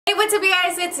Hey, what's up you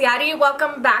guys, it's Yadi.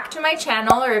 Welcome back to my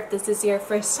channel, or if this is your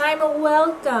first time,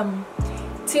 welcome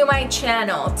to my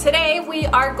channel. Today we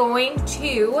are going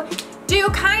to do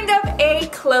kind of a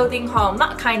clothing haul.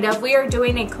 Not kind of, we are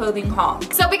doing a clothing haul.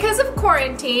 So because of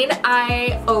quarantine,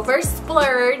 I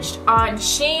oversplurged on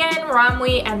Shein,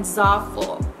 Romwe, and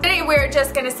Zaful. Today we're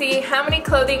just gonna see how many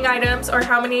clothing items or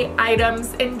how many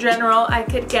items in general I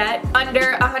could get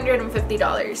under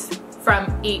 $150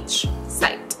 from each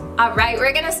site. Alright,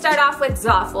 we're gonna start off with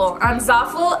Zaful. On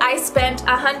Zaful, I spent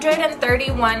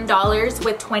 $131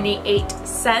 with 28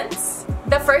 cents.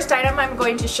 The first item I'm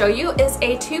going to show you is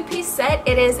a two-piece set.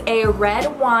 It is a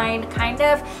red wine kind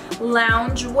of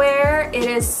loungewear. It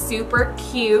is super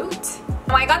cute.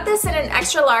 Now, I got this in an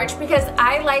extra large because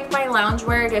I like my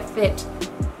loungewear to fit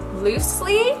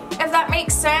loosely, if that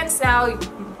makes sense. Now,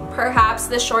 perhaps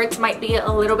the shorts might be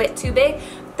a little bit too big.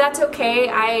 That's okay,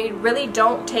 I really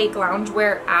don't take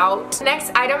loungewear out.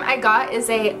 Next item I got is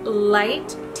a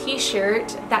light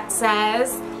t-shirt that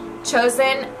says,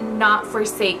 "Chosen, not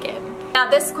forsaken." Now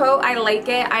this quote, I like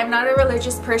it. I'm not a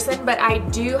religious person, but I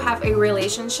do have a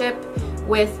relationship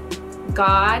with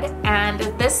God, and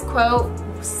this quote,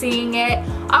 seeing it,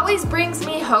 always brings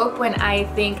me hope when I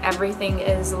think everything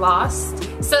is lost.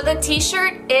 So the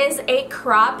t-shirt is a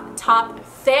crop top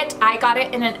fit. I got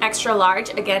it in an extra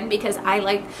large, again, because I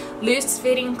like loose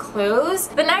fitting clothes.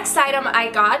 The next item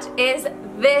I got is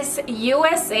this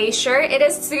USA shirt. It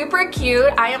is super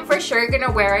cute. I am for sure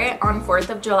gonna wear it on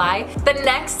 4th of July. The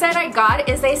next set I got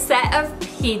is a set of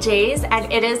PJs,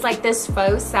 and it is like this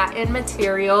faux satin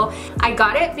material. I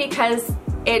got it because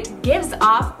it gives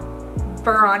off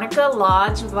Veronica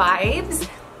Lodge vibes.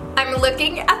 I'm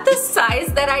looking at the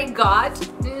size that I got.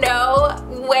 No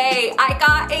way, I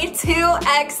got a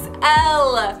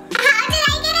 2XL. How did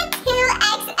I get a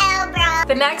 2XL, bro?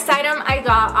 The next item I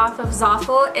got off of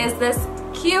Zaful is this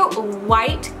cute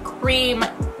white cream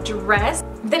dress.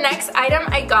 The next item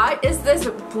I got is this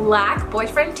black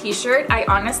boyfriend t-shirt. I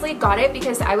honestly got it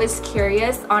because I was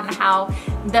curious on how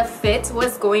the fit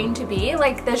was going to be.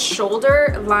 Like the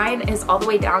shoulder line is all the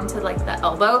way down to like the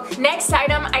elbow. Next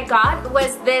item I got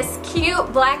was this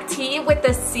cute black tee with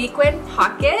the sequin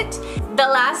pocket. The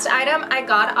last item I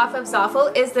got off of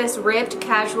Zaful is this ribbed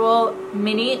casual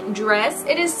mini dress.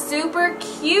 It is super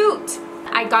cute.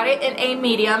 I got it in a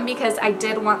medium because I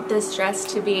did want this dress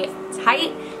to be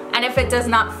tight, and if it does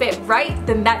not fit right,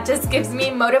 then that just gives me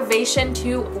motivation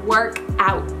to work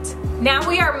out. Now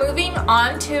we are moving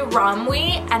on to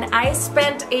Romwe, and I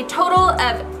spent a total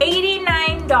of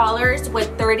 $89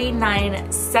 with 39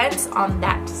 cents on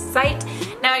that site.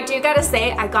 Now I do gotta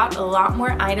say, I got a lot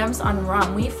more items on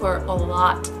Romwe for a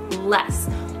lot less,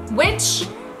 which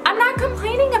I'm not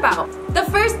complaining about. The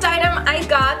first item I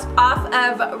got off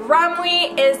of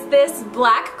Romwe is this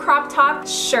black crop top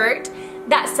shirt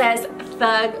that says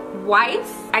Thug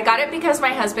Wife. I got it because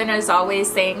my husband is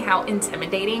always saying how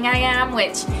intimidating I am,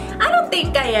 which I don't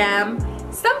think I am.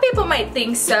 Some people might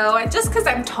think so, just because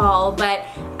I'm tall, but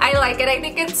I like it. I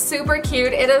think it's super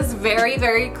cute. It is very,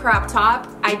 very crop top.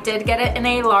 I did get it in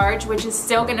a large, which is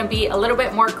still gonna be a little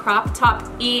bit more crop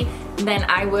top-y than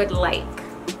I would like.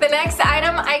 The next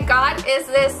item I got is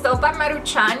this Sopa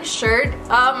Maruchan shirt.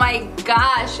 Oh my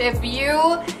gosh, if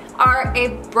you are a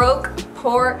broke,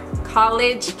 poor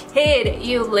college kid,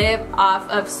 you live off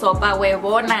of sopa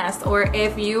huevonas, or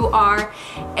if you are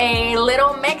a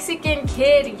little Mexican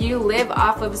kid, you live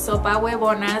off of sopa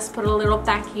huevonas. Put a little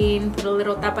tajín, put a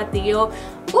little tapatio.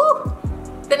 Woo!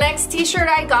 The next t-shirt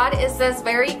I got is this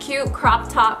very cute crop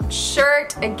top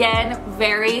shirt. Again,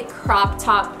 very crop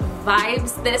top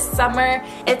vibes this summer.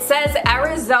 It says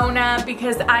Arizona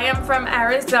because I am from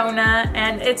Arizona,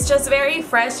 and it's just very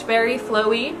fresh, very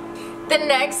flowy. The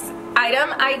next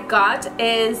item I got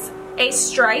is a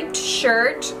striped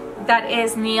shirt that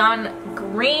is neon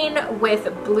green with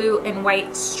blue and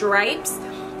white stripes.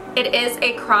 It is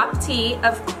a crop tee,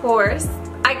 of course.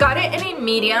 I got it in a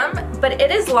medium, but it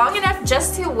is long enough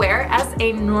just to wear as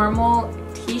a normal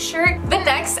t-shirt. The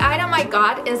next item I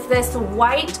got is this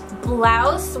white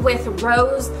blouse with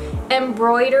rose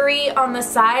embroidery on the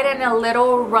side and a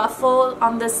little ruffle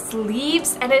on the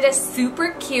sleeves, and it is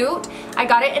super cute. I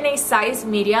got it in a size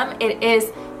medium. It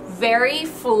is very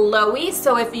flowy,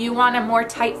 so if you want a more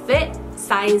tight fit,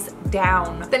 size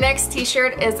down. The next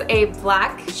t-shirt is a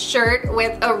black shirt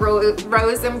with a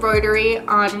rose embroidery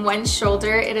on one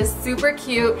shoulder. It is super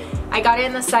cute. I got it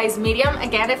in the size medium.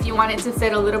 Again, if you want it to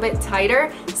fit a little bit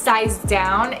tighter, size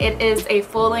down. It is a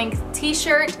full-length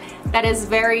t-shirt that is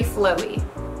very flowy.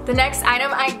 The next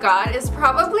item I got is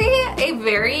probably a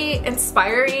very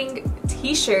inspiring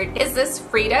t-shirt is this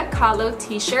Frida Kahlo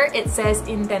t-shirt. It says,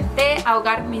 "Intenté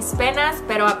ahogar mis penas,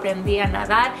 pero aprendí a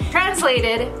nadar."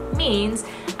 Translated means,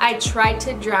 I tried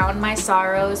to drown my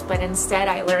sorrows, but instead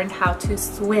I learned how to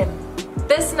swim.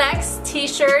 This next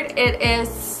t-shirt, it is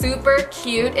super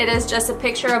cute. It is just a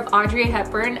picture of Audrey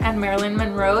Hepburn and Marilyn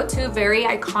Monroe, two very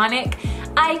iconic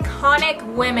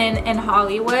women in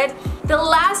Hollywood. The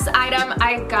last item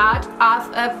I got off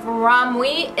of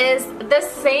Romwe is the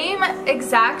same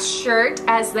exact shirt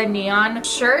as the neon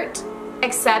shirt,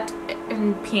 except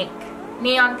in pink.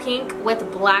 Neon pink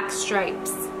with black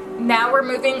stripes. Now we're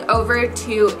moving over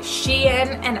to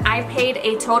Shein, and I paid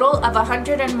a total of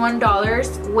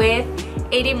 $101 with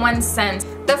 81 cents.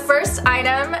 The first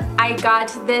item, I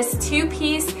got this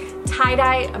two-piece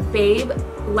tie-dye babe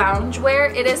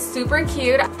loungewear. It is super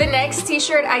cute. The next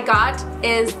t-shirt I got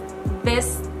is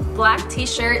this black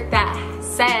t-shirt that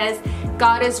says,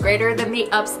 "God is greater than the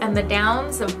ups and the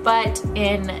downs," but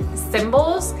in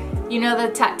symbols. You know the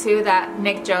tattoo that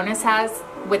Nick Jonas has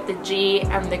with the G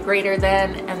and the greater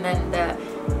than, and then the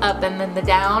up and then the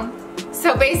down.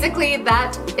 So basically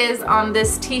that is on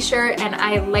this t-shirt, and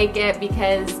I like it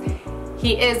because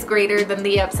he is greater than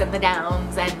the ups and the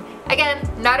downs. And again,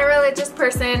 not a religious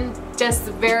person, just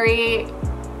very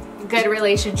good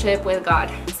relationship with God.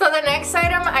 So the next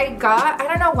item I got, I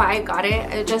don't know why I got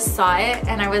it, I just saw it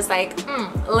and I was like,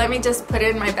 let me just put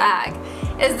it in my bag,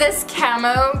 is this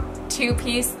camo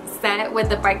two-piece set with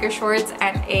the biker shorts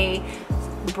and a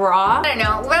bra. I don't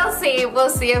know, we'll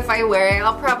see if I wear it.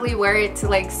 I'll probably wear it to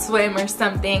like swim or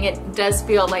something. It does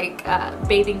feel like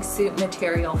bathing suit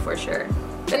material for sure.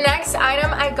 The next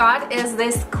item I got is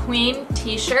this Queen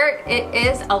t-shirt. It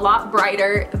is a lot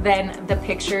brighter than the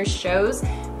picture shows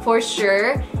for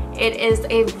sure. It is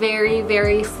a very,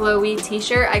 very flowy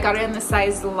t-shirt. I got it in the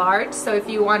size large, so if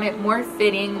you want it more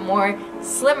fitting, more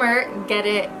slimmer, get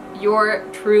it your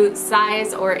true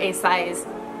size or a size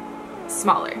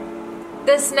smaller.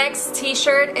 This next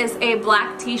t-shirt is a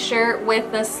black t-shirt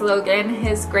with the slogan,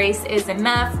 "His grace is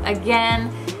enough." Again,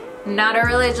 not a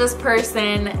religious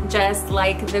person, just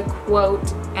like the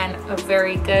quote, and a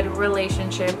very good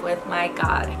relationship with my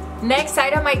God. Next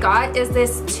item I got is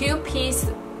this two-piece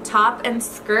top and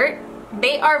skirt.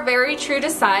 They are very true to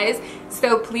size,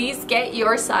 so please get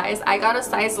your size. I got a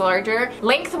size larger.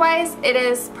 Lengthwise, it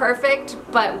is perfect,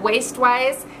 but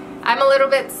waist-wise, I'm a little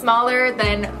bit smaller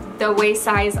than the waist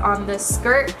size on the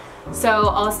skirt, so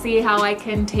I'll see how I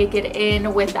can take it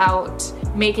in without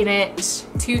making it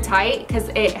too tight, because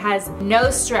it has no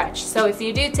stretch. So if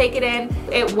you do take it in,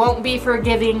 it won't be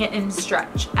forgiving in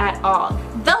stretch at all.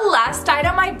 The last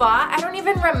item I bought, I don't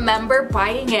even remember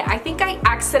buying it. I think I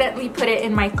accidentally put it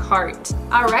in my cart.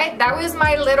 Alright, that was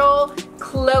my little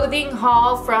clothing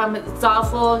haul from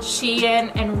Zaful, Shein,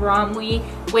 and Romwe,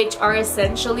 which are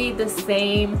essentially the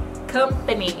same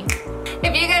company.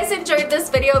 If you guys enjoyed this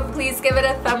video, please give it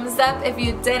a thumbs up. If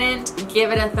you didn't,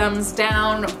 give it a thumbs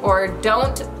down, or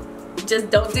just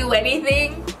don't do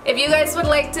anything. If you guys would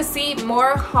like to see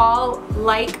more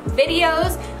haul-like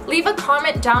videos, leave a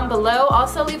comment down below.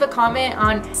 Also leave a comment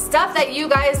on stuff that you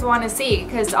guys want to see,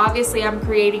 because obviously I'm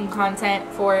creating content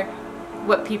for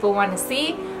what people want to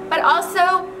see, but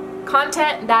also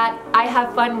content that I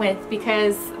have fun with,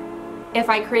 because if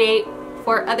I create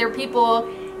for other people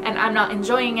and I'm not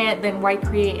enjoying it, then why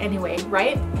create anyway,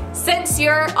 right? Since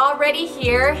you're already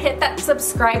here, hit that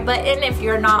subscribe button if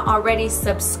you're not already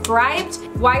subscribed.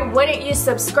 Why wouldn't you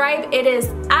subscribe? It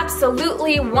is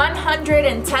absolutely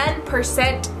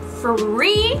 110%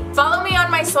 free. Follow me on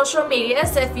my social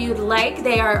medias if you'd like.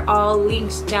 They are all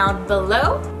linked down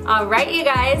below. Alright you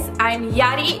guys, I'm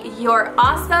Yari, you're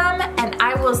awesome, and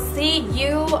I will see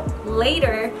you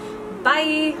later.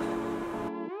 Bye!